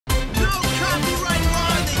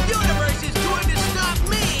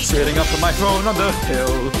sitting up on my throne on the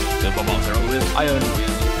hill, the bob-ombs are with iron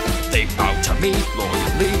will. They bow to me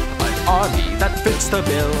loyally, an army that fits the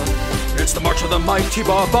bill. It's the march of the mighty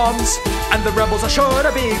bob-ombs, and the rebels are sure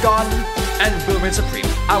to be gone, and we'll reign supreme,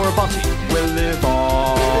 our bounty will live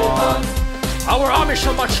on. Our army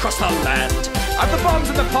shall march across the land, I've the bombs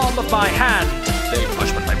in the palm of my hand. They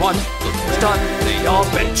march one by one, the war is done, they all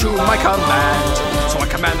bend to my command. So I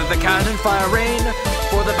command that the cannon fire rain,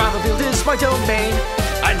 for the battlefield is my domain,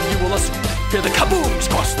 and you will also hear the kabooms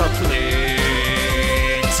across the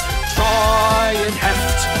plains. Try and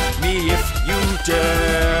heft me if you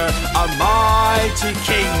dare, a mighty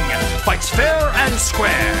king fights fair and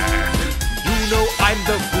square. You know I'm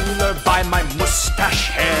the ruler by my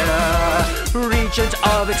mustache hair, regent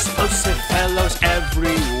of explosive fellows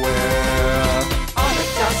everywhere. On a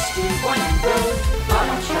dusty winding road,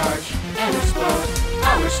 bob-omb charge and explode.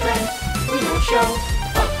 Our strength we will show,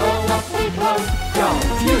 up-oh, up we blow. Yo,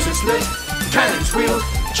 fuses lit, cannons wheel,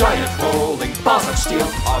 giant rolling balls of steel.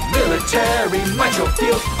 Our military might shall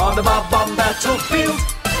feel on the bob-omb battlefield.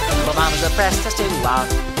 Bob-omb is oppressed us too long,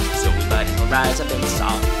 so we let him rise up in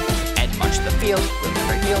song and march the field. We'll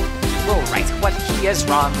never yield, we'll right what he has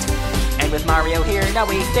wronged. And with Mario here, now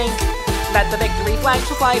we think that the victory flags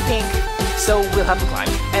will fly pink. So we'll have to climb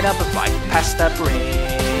and up and fly past the brink.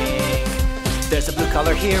 There's a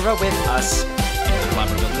blue-collar hero with us, and the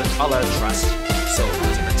Plumber will put all our trust. So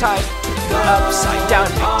losing the tide to the upside down,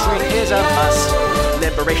 victory is a must.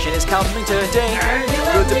 Liberation is coming today.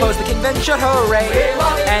 We'll depose the convention, hooray!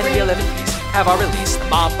 And we'll live in peace, have our release, the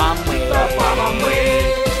bob-omb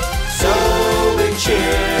way. So we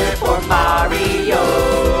cheer for Mario.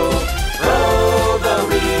 Roll the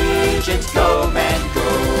regions, go man go.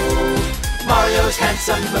 Mario's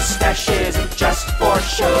handsome mustache isn't just for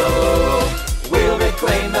show. We'll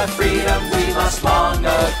reclaim the freedom we lost long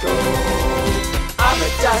ago. On the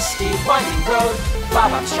dusty winding road,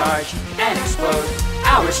 bob-ombs charge and explode.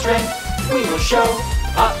 Our strength we will show,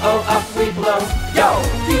 uh-oh, up we blow. Yo,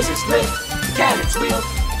 fuses lit, cannons wheel,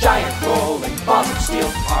 giant rolling balls of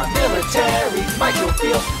steel. Our military might you'll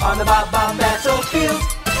feel on the bob-omb battlefield.